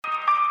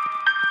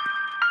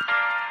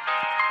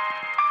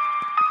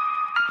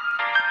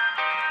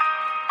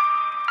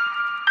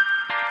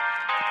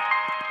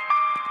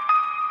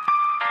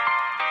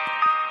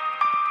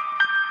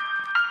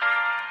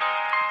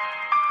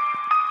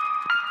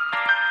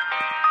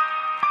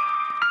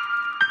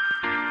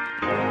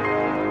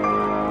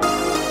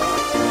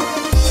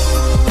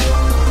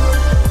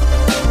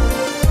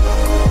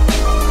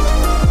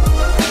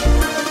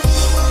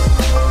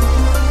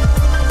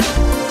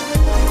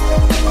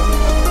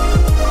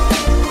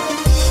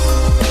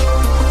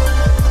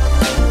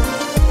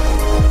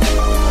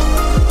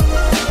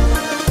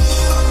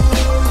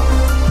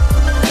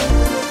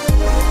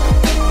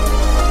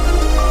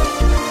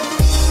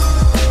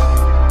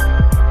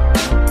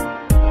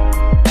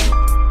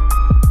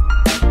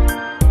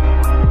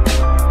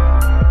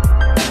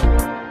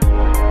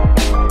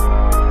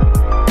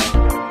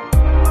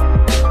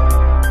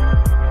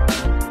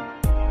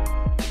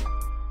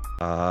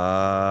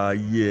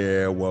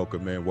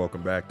welcome in.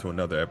 Welcome back to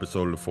another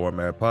episode of the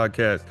Format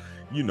Podcast.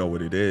 You know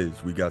what it is.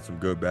 We got some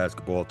good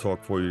basketball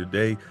talk for you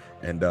today.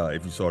 And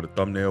if you saw the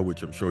thumbnail,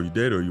 which I'm sure you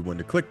did, or you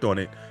wouldn't have clicked on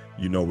it,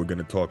 you know we're going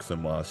to talk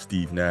some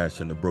Steve Nash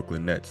and the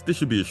Brooklyn Nets. This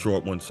should be a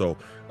short one, so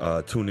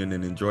tune in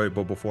and enjoy it.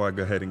 But before I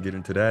go ahead and get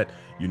into that,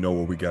 you know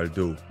what we got to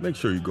do. Make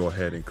sure you go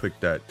ahead and click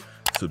that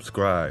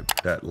subscribe,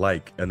 that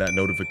like, and that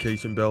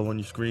notification bell on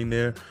your screen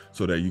there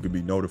so that you can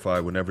be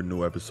notified whenever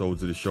new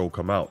episodes of the show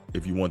come out.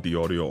 If you want the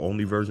audio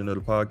only version of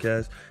the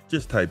podcast,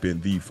 just type in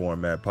the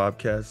Format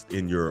Podcast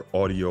in your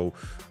audio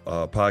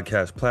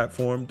podcast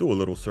platform, do a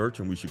little search,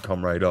 and we should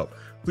come right up.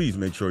 Please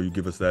make sure you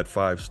give us that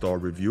 5-star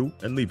review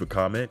and leave a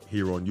comment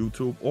here on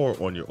YouTube or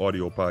on your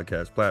audio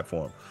podcast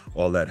platform.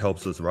 All that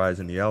helps us rise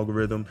in the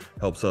algorithm,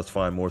 helps us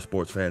find more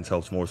sports fans,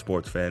 helps more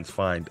sports fans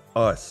find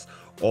us.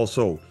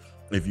 Also,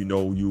 if you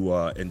know you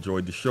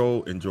enjoyed the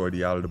show, enjoy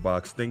the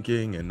out-of-the-box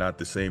thinking and not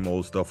the same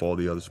old stuff all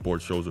the other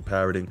sports shows are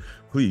parroting,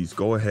 please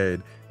go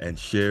ahead and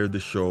share the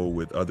show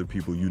with other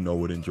people you know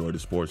would enjoy the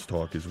sports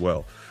talk as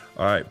well.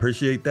 All right,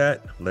 appreciate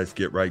that. Let's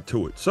get right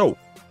to it. So,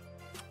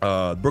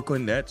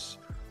 Brooklyn Nets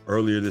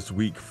earlier this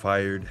week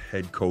fired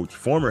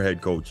former head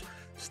coach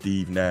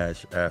Steve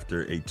Nash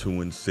after a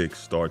 2-6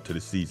 start to the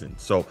season.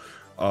 So,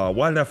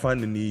 why did I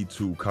find the need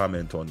to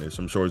comment on this?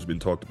 I'm sure it's been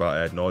talked about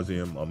ad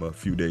nauseum. I'm a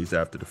few days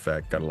after the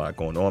fact, got a lot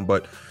going on,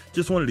 but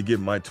just wanted to give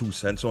my 2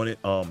 cents on it.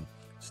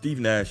 Steve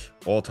Nash,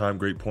 all-time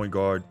great point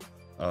guard,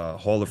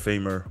 Hall of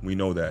Famer. We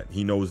know that.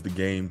 He knows the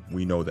game.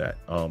 We know that.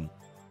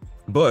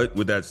 But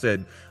with that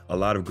said, a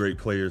lot of great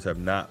players have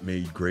not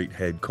made great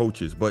head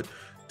coaches. But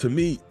to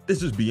me,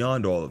 this is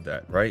beyond all of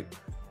that, right?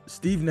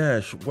 Steve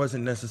Nash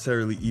wasn't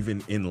necessarily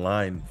even in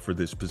line for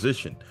this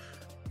position.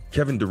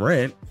 Kevin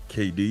Durant,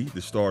 KD,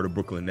 the star of the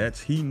Brooklyn Nets,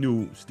 he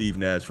knew Steve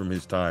Nash from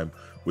his time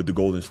with the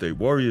Golden State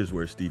Warriors,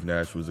 where Steve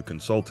Nash was a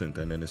consultant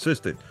and an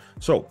assistant.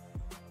 So,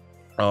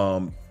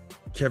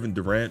 Kevin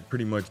Durant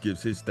pretty much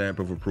gives his stamp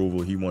of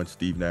approval. He wants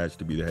Steve Nash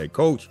to be the head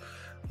coach.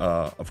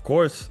 Of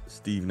course,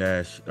 Steve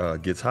Nash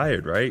gets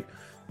hired, right?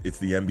 It's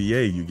the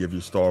NBA. You give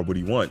your star what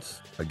he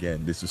wants.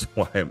 Again, this is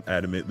why I'm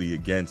adamantly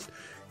against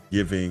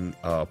giving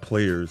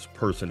players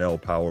personnel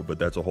power, but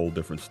that's a whole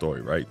different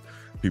story, right?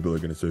 People are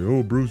going to say,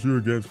 oh, Bruce, you're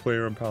against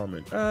player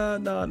empowerment.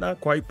 No, not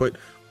quite. But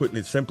putting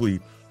it simply,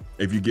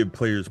 if you give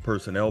players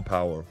personnel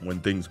power, when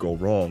things go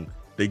wrong,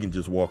 they can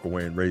just walk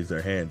away and raise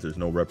their hands. There's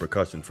no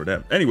repercussion for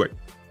them. Anyway,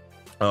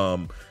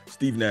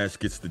 Steve Nash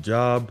gets the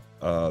job.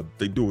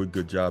 They do a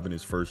good job in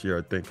his first year.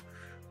 I think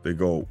they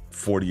go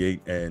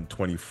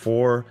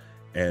 48-24.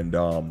 And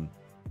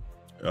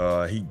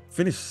he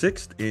finished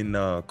 6th in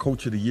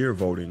Coach of the Year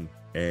voting.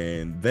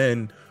 And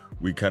then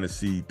we kind of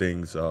see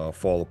things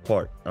fall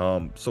apart.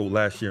 So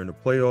last year in the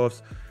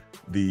playoffs,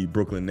 the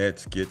Brooklyn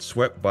Nets get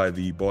swept by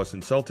the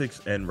Boston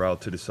Celtics en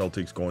route to the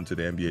Celtics going to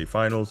the NBA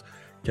Finals.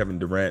 Kevin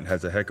Durant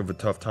has a heck of a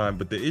tough time,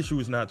 but the issue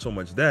is not so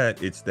much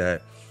that, it's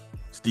that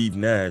Steve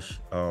Nash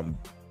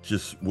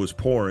just was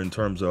poor in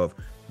terms of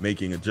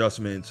making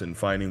adjustments and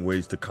finding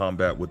ways to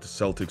combat what the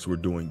Celtics were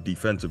doing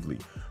defensively.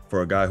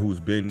 For a guy who's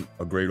been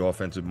a great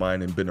offensive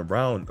mind and been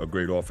around a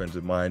great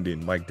offensive mind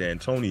in Mike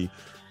D'Antoni,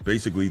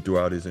 basically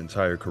throughout his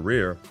entire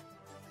career,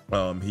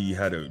 he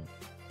had a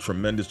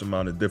tremendous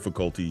amount of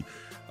difficulty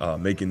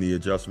making the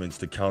adjustments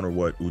to counter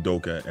what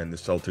Udoka and the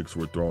Celtics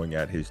were throwing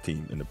at his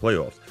team in the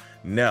playoffs.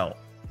 Now,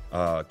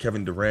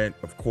 Kevin Durant,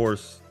 of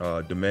course,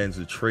 demands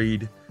a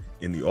trade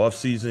in the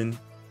offseason.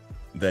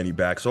 Then he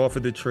backs off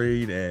of the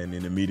trade, and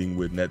in a meeting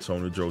with Nets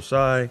owner Joe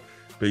Tsai,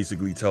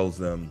 basically tells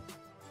them,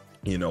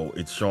 you know,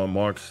 it's Sean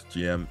Marks,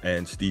 GM,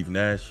 and Steve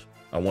Nash.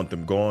 I want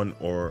them gone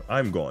or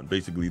I'm gone,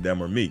 basically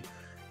them or me.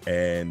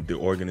 And the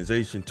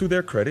organization, to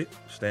their credit,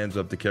 stands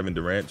up to Kevin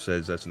Durant,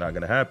 says that's not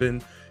going to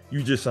happen.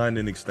 You just signed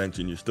an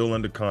extension. You're still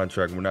under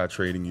contract. We're not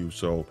trading you.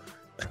 So,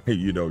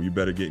 you know, you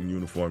better get in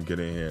uniform, get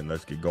in here, and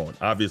let's get going.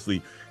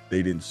 Obviously,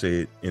 they didn't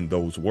say it in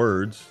those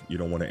words. You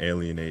don't want to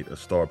alienate a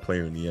star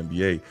player in the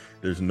NBA.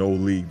 There's no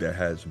league that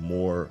has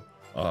more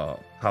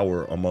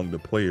power among the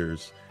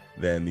players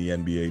than the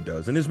NBA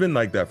does. And it's been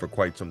like that for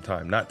quite some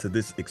time. Not to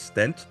this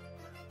extent,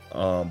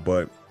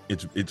 but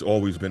it's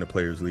always been a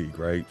players' league,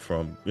 right?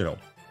 From, you know,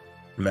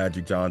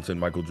 Magic Johnson,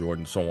 Michael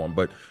Jordan, so on.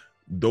 But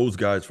those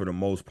guys, for the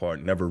most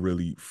part, never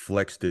really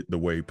flexed it the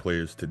way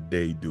players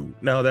today do.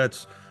 Now,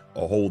 that's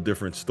a whole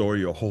different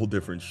story, a whole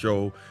different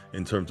show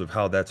in terms of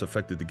how that's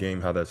affected the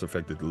game, how that's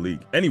affected the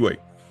league. Anyway,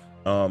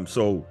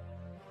 so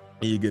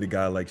you get a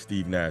guy like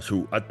Steve Nash,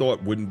 who I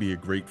thought wouldn't be a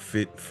great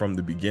fit from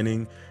the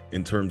beginning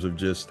in terms of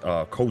just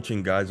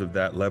coaching guys of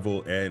that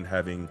level and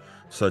having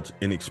such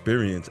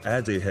inexperience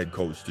as a head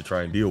coach to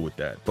try and deal with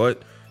that.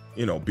 But,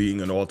 you know, being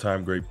an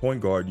all-time great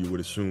point guard, you would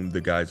assume the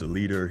guy's a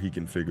leader. He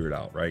can figure it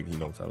out, right? He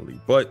knows how to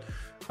lead. But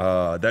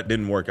that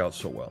didn't work out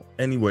so well.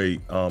 Anyway,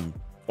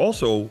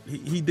 also,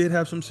 he did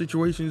have some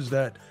situations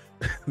that,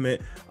 man,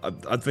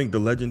 I think the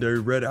legendary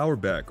Red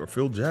Auerbach or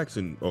Phil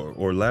Jackson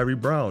or Larry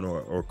Brown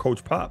or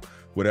Coach Pop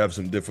would have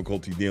some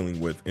difficulty dealing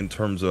with, in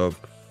terms of,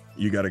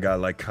 you got a guy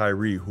like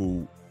Kyrie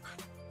who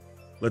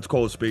let's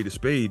call a spade,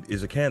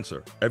 is a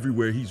cancer.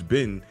 Everywhere he's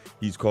been,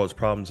 he's caused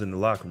problems in the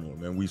locker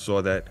room. And we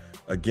saw that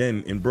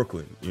again in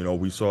Brooklyn. You know,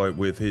 we saw it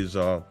with his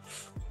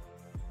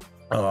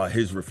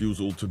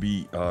refusal to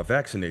be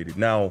vaccinated.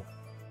 Now,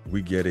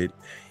 we get it.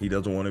 He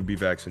doesn't want to be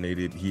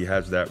vaccinated. He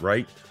has that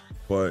right.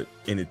 But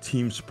in a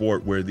team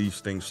sport where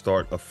these things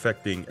start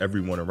affecting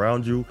everyone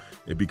around you,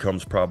 it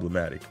becomes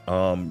problematic.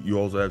 You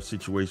also have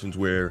situations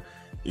where,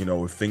 you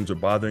know, if things are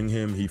bothering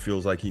him, he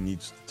feels like he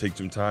needs to take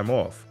some time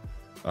off.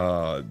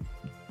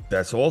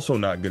 That's also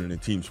not good in a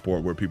team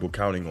sport where people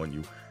counting on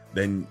you.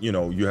 Then, you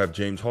know, you have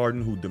James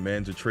Harden, who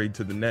demands a trade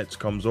to the Nets,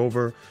 comes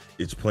over,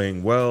 it's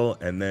playing well,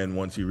 and then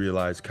once he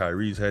realized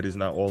Kyrie's head is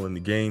not all in the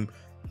game,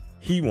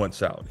 he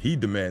wants out. He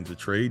demands a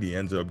trade. He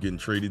ends up getting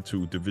traded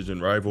to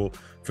division rival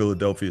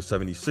Philadelphia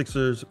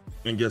 76ers.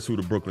 And guess who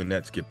the Brooklyn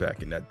Nets get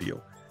back in that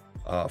deal?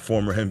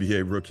 Former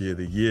NBA Rookie of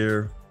the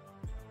Year.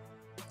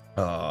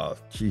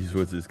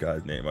 What's this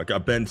guy's name? I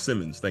got Ben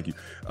Simmons. Thank you.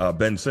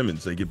 Ben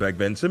Simmons. They get back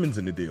Ben Simmons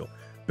in the deal.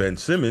 Ben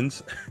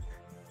Simmons,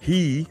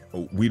 we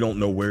don't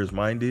know where his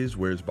mind is,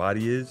 where his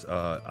body is.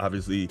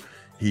 Obviously,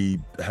 he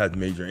had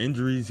major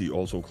injuries. He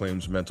also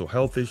claims mental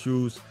health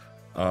issues.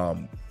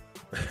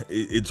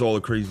 It's all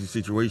a crazy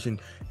situation.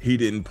 He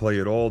didn't play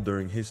at all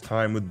during his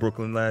time with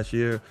Brooklyn last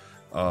year.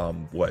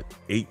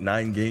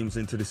 8-9 games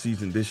into the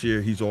season this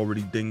year, he's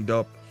already dinged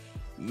up.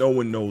 No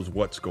one knows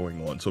what's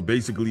going on. So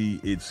basically,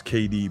 it's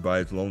KD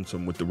by its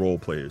lonesome with the role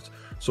players.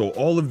 So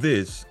all of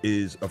this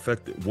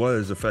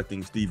was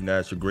affecting Steve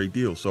Nash a great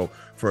deal. So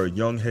for a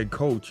young head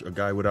coach, a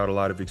guy without a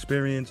lot of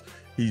experience,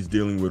 he's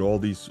dealing with all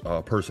these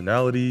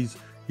personalities.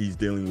 He's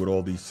dealing with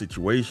all these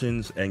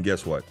situations. And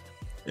guess what?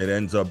 It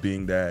ends up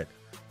being that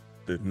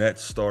the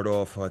Nets start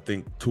off, I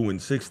think,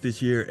 2-6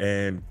 this year,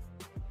 and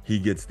he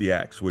gets the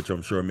axe, which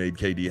I'm sure made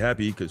KD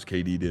happy because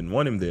KD didn't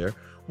want him there,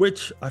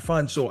 which I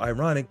find so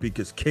ironic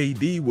because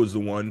KD was the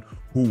one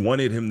who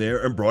wanted him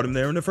there and brought him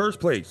there in the first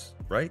place,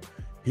 right?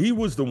 He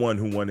was the one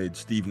who wanted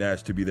Steve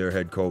Nash to be their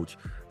head coach.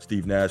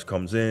 Steve Nash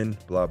comes in,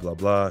 blah, blah,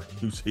 blah.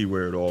 You see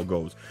where it all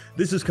goes.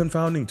 This is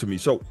confounding to me.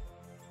 So,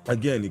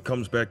 again, it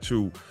comes back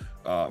to,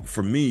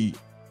 for me,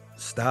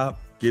 stop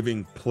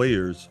giving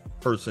players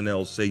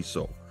personnel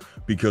say-so.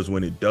 Because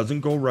when it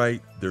doesn't go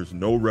right, there's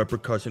no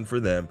repercussion for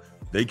them.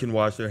 They can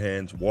wash their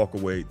hands, walk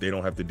away. They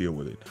don't have to deal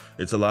with it.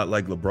 It's a lot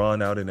like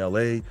LeBron out in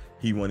LA.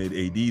 He wanted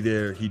AD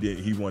there.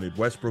 He wanted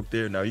Westbrook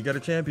there. Now he got a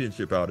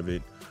championship out of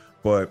it.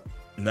 But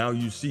now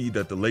you see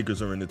that the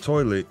Lakers are in the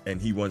toilet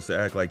and he wants to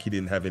act like he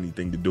didn't have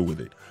anything to do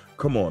with it.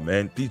 Come on,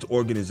 man. These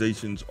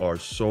organizations are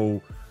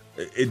so...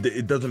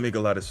 It doesn't make a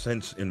lot of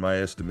sense in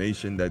my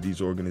estimation that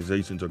these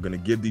organizations are going to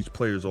give these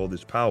players all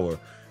this power.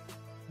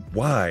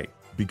 Why?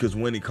 Because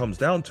when it comes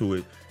down to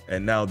it,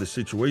 and now the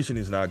situation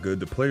is not good,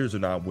 the players are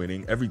not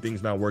winning,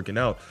 everything's not working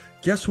out,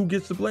 guess who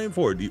gets the blame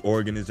for it? The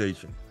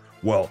organization.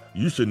 Well,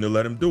 you shouldn't have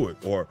let him do it.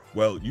 Or,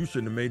 well, you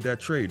shouldn't have made that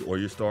trade. Or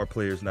your star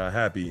player's not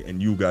happy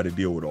and you got to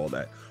deal with all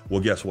that. Well,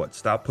 guess what?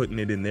 Stop putting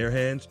it in their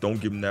hands. Don't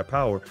give them that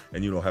power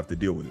and you don't have to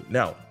deal with it.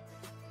 Now,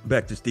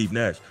 back to Steve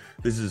Nash.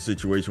 This is a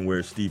situation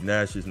where Steve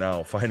Nash is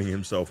now finding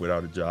himself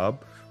without a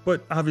job.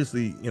 But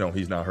obviously, you know,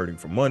 he's not hurting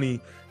for money.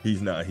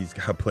 He's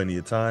got plenty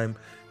of time.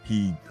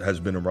 He has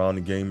been around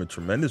the game a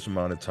tremendous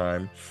amount of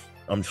time.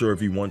 I'm sure if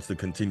he wants to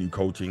continue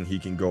coaching, he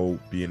can go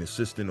be an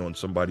assistant on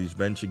somebody's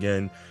bench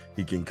again.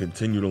 He can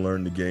continue to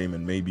learn the game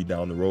and maybe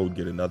down the road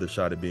get another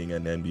shot at being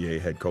an NBA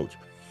head coach.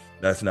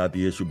 That's not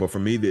the issue. But for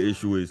me, the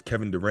issue is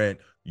Kevin Durant,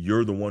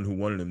 you're the one who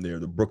wanted him there.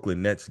 The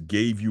Brooklyn Nets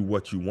gave you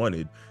what you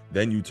wanted.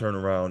 Then you turn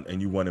around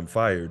and you want him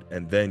fired.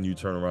 And then you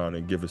turn around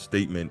and give a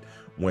statement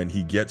when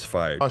he gets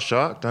fired. I was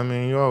shocked. I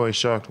mean, you're always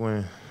shocked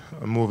when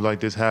a move like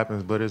this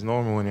happens, but it's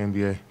normal in the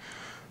NBA.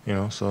 You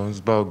know, so it's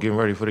about getting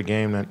ready for the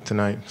game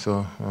tonight.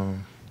 So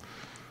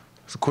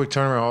it's a quick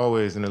turnaround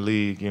always in the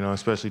league, you know,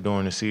 especially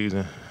during the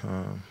season.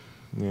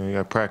 You know, you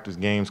got practice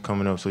games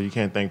coming up, so you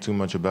can't think too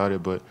much about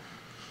it. But,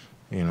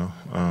 you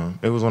know,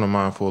 it was on the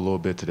mind for a little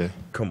bit today.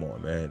 Come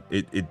on, man.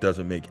 It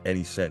doesn't make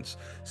any sense.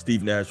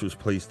 Steve Nash was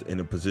placed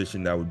in a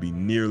position that would be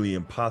nearly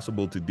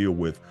impossible to deal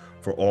with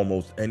for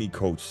almost any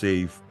coach,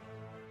 save,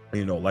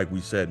 you know, like we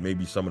said,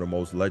 maybe some of the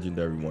most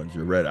legendary ones,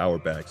 your Red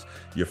Auerbachs,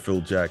 your Phil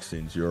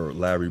Jacksons, your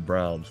Larry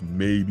Browns,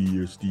 maybe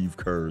your Steve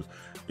Kerrs,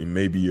 and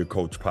maybe your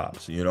Coach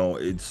Pops. You know,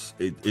 it's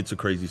a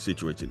crazy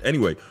situation.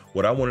 Anyway,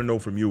 what I want to know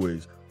from you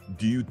is,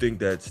 do you think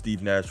that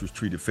Steve Nash was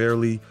treated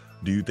fairly?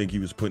 Do you think he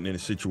was put in a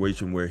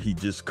situation where he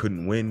just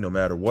couldn't win no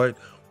matter what?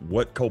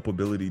 What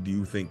culpability do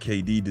you think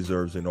KD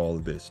deserves in all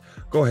of this?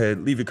 Go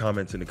ahead, leave your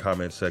comments in the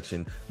comments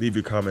section. Leave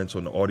your comments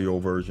on the audio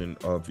version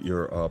of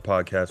your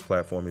podcast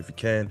platform if you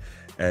can.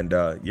 And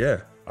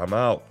yeah, I'm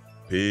out.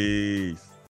 Peace.